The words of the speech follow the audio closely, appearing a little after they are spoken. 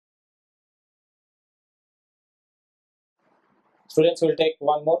Students will take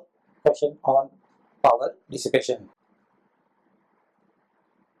one more question on power dissipation.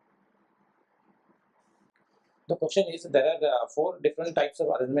 The question is, there are four different types of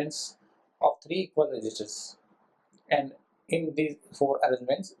arrangements of three equal resistors, and in these four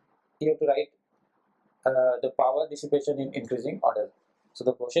arrangements you have to write the power dissipation in increasing order. So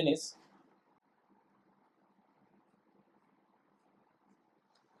the question is,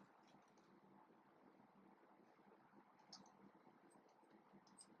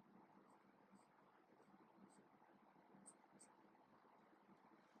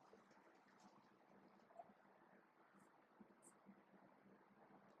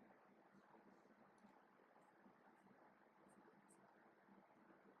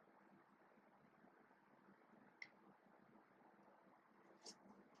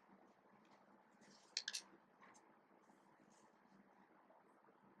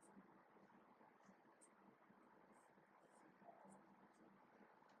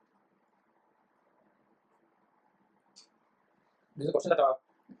 this is a question that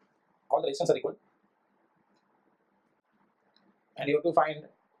all the resistors are equal, and you have to find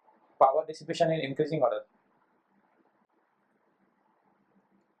power dissipation in increasing order.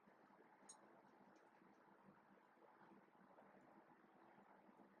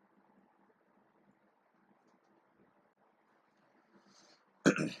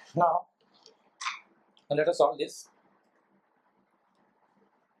 Now let us solve this.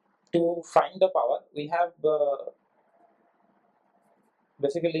 To find the power, we have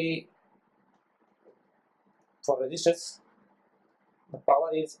basically, for resistors, the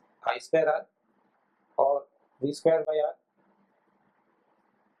power is I square R or V square by R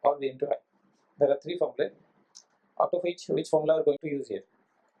or V into I. There are three formulas, out of which formula we are going to use here.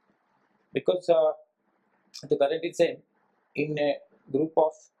 Because the current is same in a group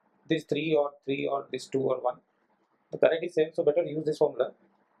of these three or this two or one, the current is same, so better use this formula.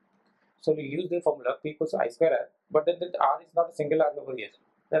 So we use the formula P equals I square R, but then the R is not a single R over here.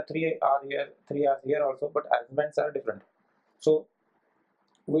 There are three R here, three R here also, but arrangements are different. So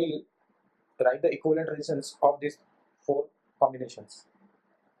we'll write the equivalent resistance of these four combinations.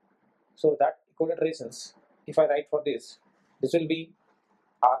 So that equivalent resistance, if I write for this will be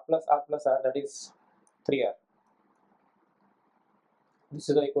R plus R plus R, that is 3R. This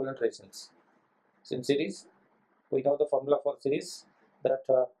is the equivalent resistance. So in series, we know the formula for series, that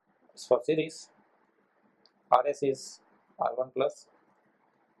for series RS is R1 plus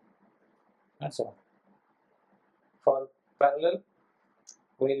and so on. For parallel,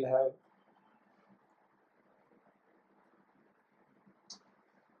 we'll have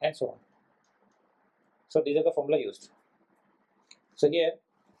and so on. So these are the formula used. So here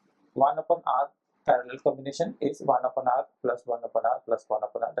 1 upon R parallel combination is 1 upon R plus 1 upon R plus 1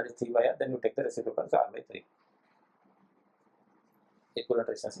 upon R, that is 3 by R. Then you take the reciprocal, so R by 3. Equivalent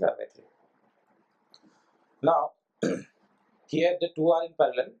resistance is R by 3. Now here the two are in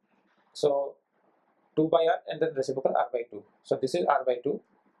parallel, so 2 by R and then reciprocal R by 2. So this is R by 2.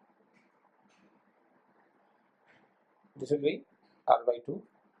 This will be R by 2.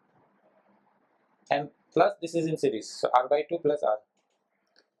 And plus this is in series. So R by 2 plus R.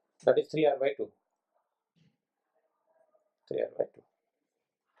 That is 3R by 2. 3R by 2.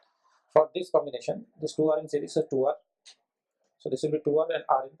 For this combination, these two are in series, so 2R. So this will be 2R and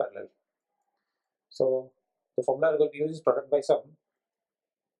R in parallel. So the formula we are going to use is product by sum.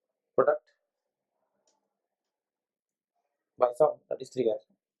 Product by sum, that is 3R.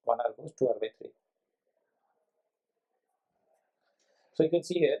 1R goes 2R by 3. So you can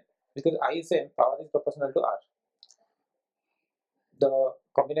see here, because I is same, power is proportional to R. The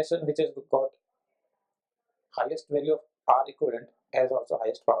combination which has got highest value of R equivalent has also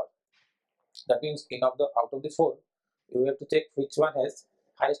highest power. That means out of these four, you have to check which one has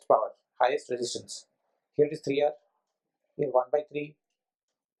highest power, highest resistance. Here it is 3R, here 1 by 3.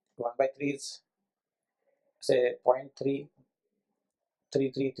 1 by 3 is say 0.3333R,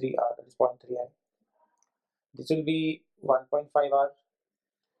 that is 0.3R. This will be 1.5R.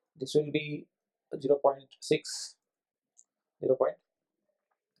 This will be 0.6,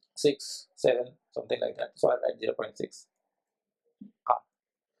 0.67, something like that. So I write 0.6.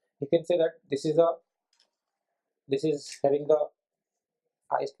 You can say that this is having the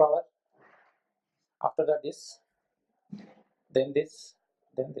highest power. After that this, then this,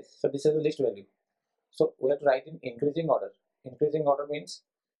 then this. So this is the least value. So we have to write in increasing order. Increasing order means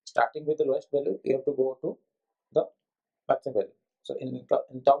starting with the lowest value, you have to go to the maximum value. So in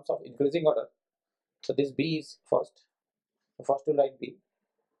terms of increasing order, so this B is first. So first we'll write B.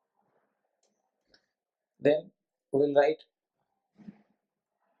 Then we will write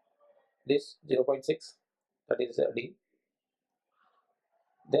this 0.6, that is D.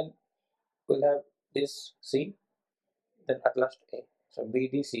 then we'll have this C, then at last A. So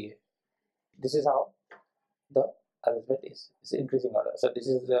BDCA. This is how the arrangement is. It's increasing order. So this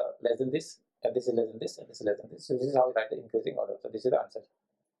is less than this, and this is less than this, and this is less than this. So this is how we write the increasing order. So this is the answer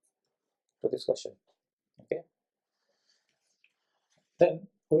to this question. Okay. Then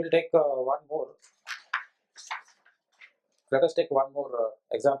we will take one more. Let us take one more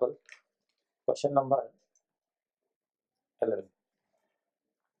example. Question number 11.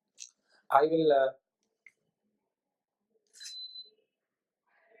 I will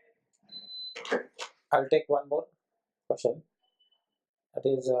I'll take one more question. That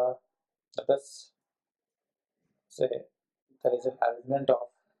is, let us say there is an arrangement of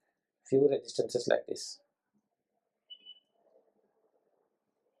few resistances like this.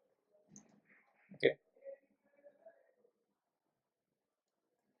 Okay.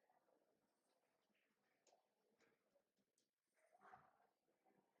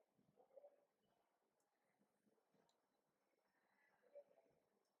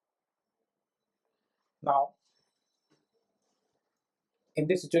 Now, in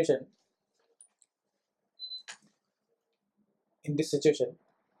this situation,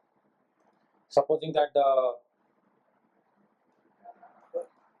 supposing that the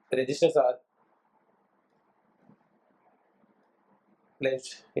resistors are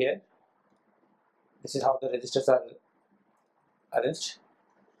placed here, this is how the resistors are arranged.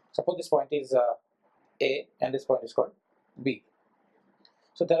 Suppose this point is A and this point is called B.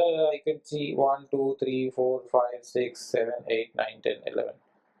 So there are, you can see 1, 2, 3, 4, 5, 6, 7, 8, 9, 10, 11.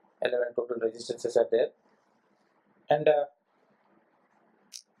 11 total resistances are there. And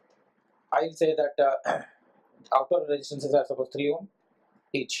I'll say that outer resistances are suppose 3 ohm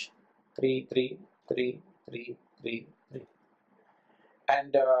each. 3, 3, 3, 3, 3, 3.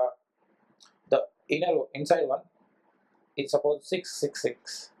 And the inside one is suppose 6, 6,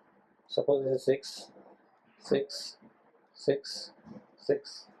 6. Suppose this is 6, 6, 6,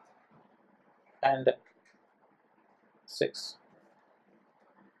 6, and 6.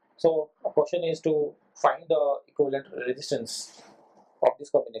 So a question is to find the equivalent resistance of this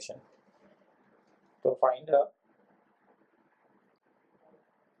combination. To find a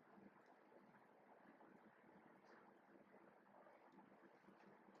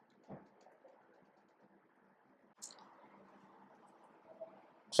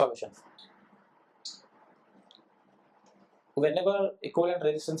solution. Whenever equivalent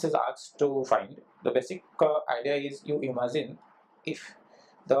resistance is asked to find, the basic idea is you imagine if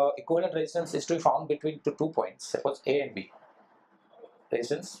the equivalent resistance is to be found between two points, suppose A and B.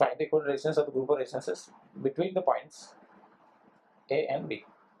 Resistance, find the equivalent resistance of the group of resistances between the points A and B.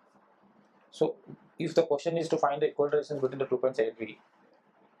 So if the question is to find the equivalent resistance between the 2 points A and B,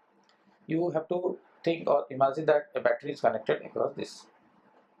 you have to think or imagine that a battery is connected across this.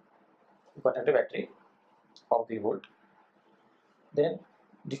 You connect a battery of the volt, then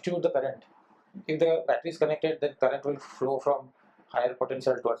distribute the current. If the battery is connected, then current will flow from higher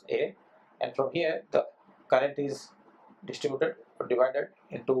potential towards A, and from here the current is distributed or divided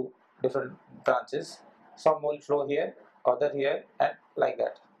into different branches. Some will flow here, other here, and like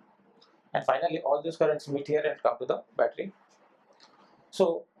that. And finally all these currents meet here and come to the battery.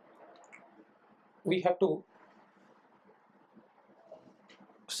 So we have to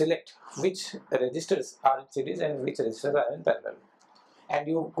select which resistors are in series and which resistors are in parallel, and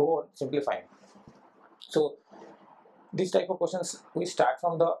you go on simplifying. So this type of questions, we start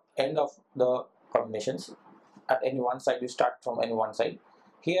from the end of the combinations. At any one side, you start from any one side.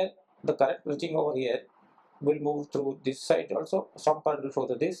 Here the current reaching over here will move through this side also. Some current will flow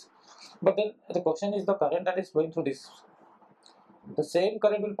through this, but then the question is the current that is going through this. The same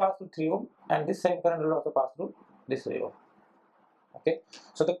current will pass through 3 ohm, and this same current will also pass through this 3 ohm. Okay,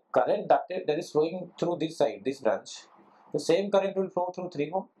 so the current that is flowing through this side, this branch, the same current will flow through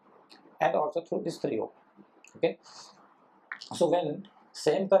 3 ohm and also through this 3 ohm. Okay, so when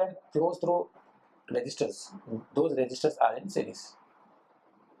same current flows through resistors, those resistors are in series.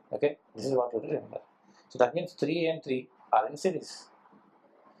 Okay, this is what you remember. So that means 3 and 3 are in series.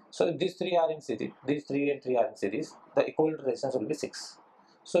 So if these 3 are in series, these 3 and 3 are in series, the equivalent resistance will be 6.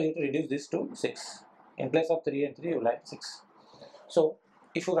 So you have to reduce this to 6. In place of 3 and 3, you will have 6. So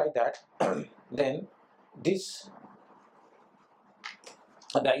if you write that, then this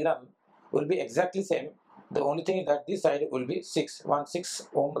diagram will be exactly same. The only thing is that this side will be 6. 6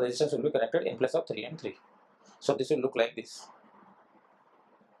 ohm resistance will be connected in place of 3 and 3. So this will look like this.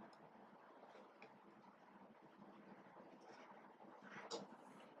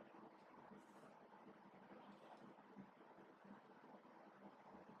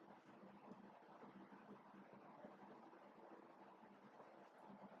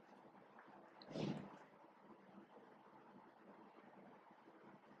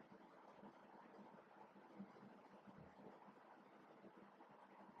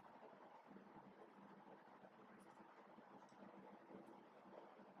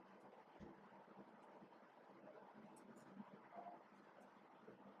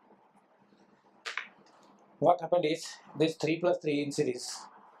 what happened is this 3 plus 3 in series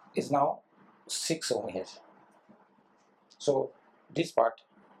is now 6 ohm here. So this part,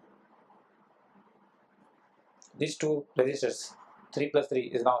 these two resistors 3 plus 3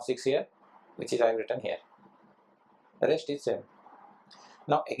 is now 6 here, which is I have written here. The rest is same.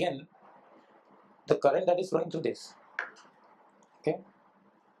 Now again the current that is flowing through this, okay,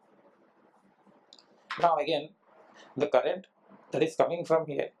 now again the current that is coming from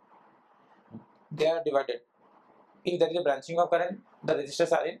here, they are divided. If there is a branching of current, the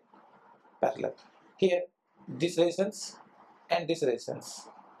resistors are in parallel. Here this resistance and this resistance,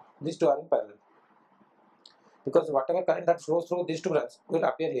 these two are in parallel, because whatever current that flows through these two branches will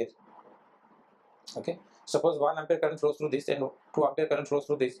appear here. Okay, suppose 1 ampere current flows through this and 2 ampere current flows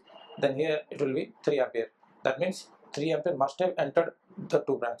through this, then here it will be 3 ampere. That means 3 ampere must have entered the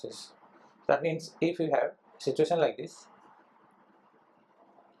two branches. That means if you have situation like this,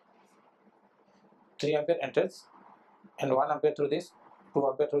 3 ampere enters and 1 ampere through this, 2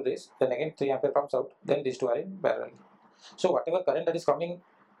 ampere through this, then again 3 ampere comes out, then these two are in parallel. So whatever current that is coming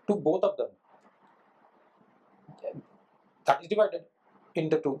to both of them, that is divided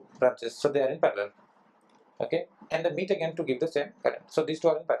into two branches, so they are in parallel. Okay, and they meet again to give the same current. So these two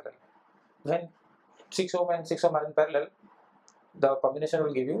are in parallel. When 6 ohm and 6 ohm are in parallel, the combination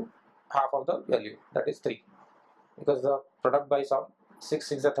will give you half of the value, that is 3, because the product by sum 6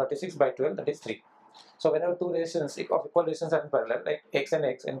 6 are 36 by 12, that is 3. So whenever two resistors of equal resistance are in parallel, like x and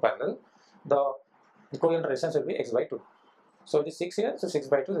x in parallel, the equivalent resistance will be x by 2. So it is 6 here, so 6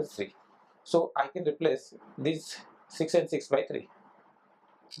 by 2 is 3. So I can replace these 6 and 6 by 3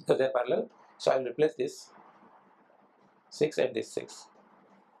 because they are parallel. So I will replace this 6 and this 6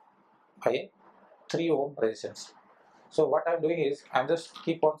 by a 3 ohm resistance. So what I am doing is I am just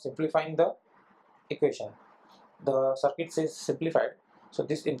keep on simplifying the equation. The circuit is simplified. So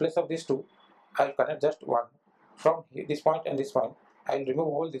this, in place of these two, I will connect just one from this point and this point. I will remove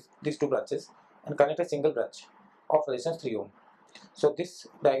all these two branches and connect a single branch of resistance 3 ohm. So this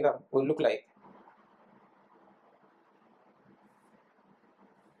diagram will look like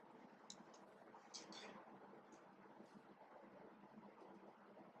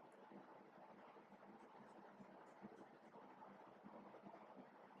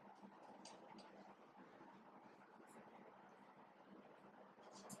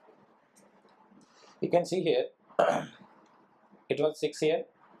you can see here. It was 6 here,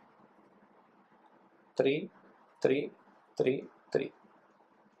 3, 3, 3, 3.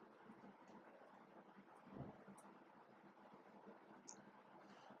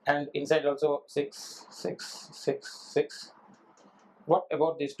 And inside also 6, 6, 6, 6. What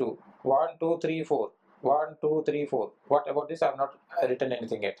about these two? 1, 2, 3, 4. 1, 2, 3, 4. What about this? I have not written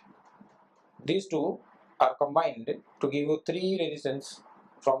anything yet. These two are combined to give you 3 resistance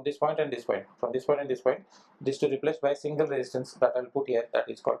from this point and this point. From this point and this point. This to replace by single resistance that I will put here, that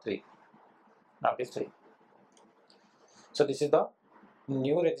is called 3. Now it is 3. So this is the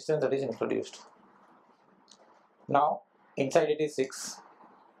new resistance that is introduced. Now inside it is 6.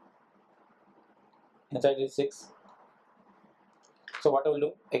 Inside it is 6. So what I will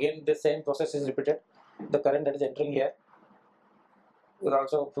do, again the same process is repeated. The current that is entering here will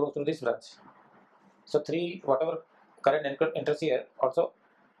also flow through this branch. So 3, whatever current enters here also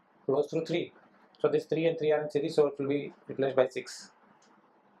flows through 3. So this 3 and 3 are in series, so it will be replaced by 6.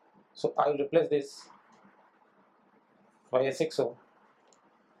 So I will replace this by a 6 ohm.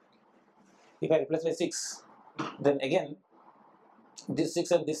 If I replace by 6, then again this 6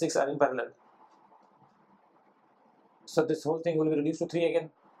 and this 6 are in parallel. So this whole thing will be reduced to 3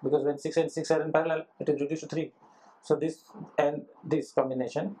 again, because when 6 and 6 are in parallel, it is reduced to 3. So this and this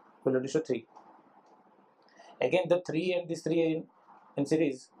combination will reduce to 3. Again the 3 and this 3 are in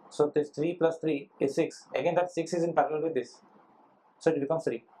series, so this 3 plus 3 is 6. Again that 6 is in parallel with this, so it becomes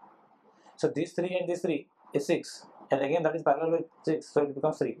 3. So this 3 and this 3 is 6, and again that is parallel with 6, so it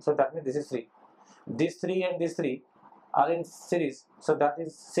becomes 3. So that means this is 3. This 3 and this 3 are in series, so that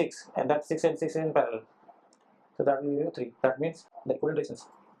is 6, and that 6 and 6 is in parallel. So that will give you 3. That means the equivalent resistance.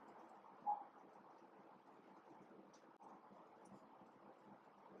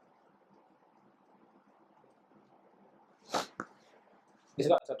 This is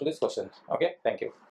the answer to this question. Okay, thank you.